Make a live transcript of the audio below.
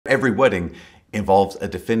every wedding involves a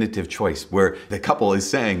definitive choice where the couple is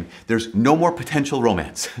saying there's no more potential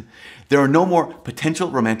romance. There are no more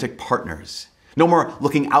potential romantic partners. No more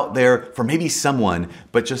looking out there for maybe someone,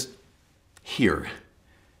 but just here,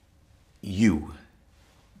 you.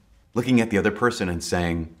 Looking at the other person and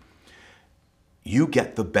saying, you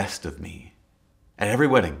get the best of me. At every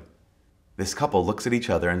wedding, this couple looks at each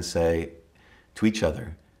other and say to each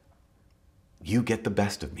other, you get the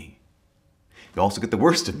best of me. You also get the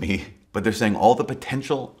worst of me, but they're saying all the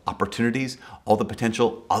potential opportunities, all the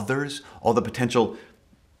potential others, all the potential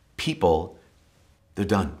people, they're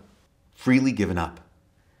done, freely given up.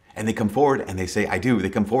 And they come forward and they say, I do. They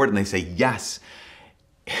come forward and they say, yes.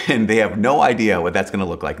 And they have no idea what that's going to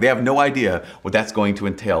look like. They have no idea what that's going to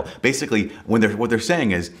entail. Basically, what they're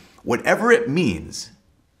saying is, whatever it means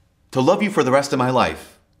to love you for the rest of my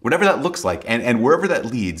life, whatever that looks like, and wherever that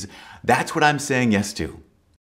leads, that's what I'm saying yes to.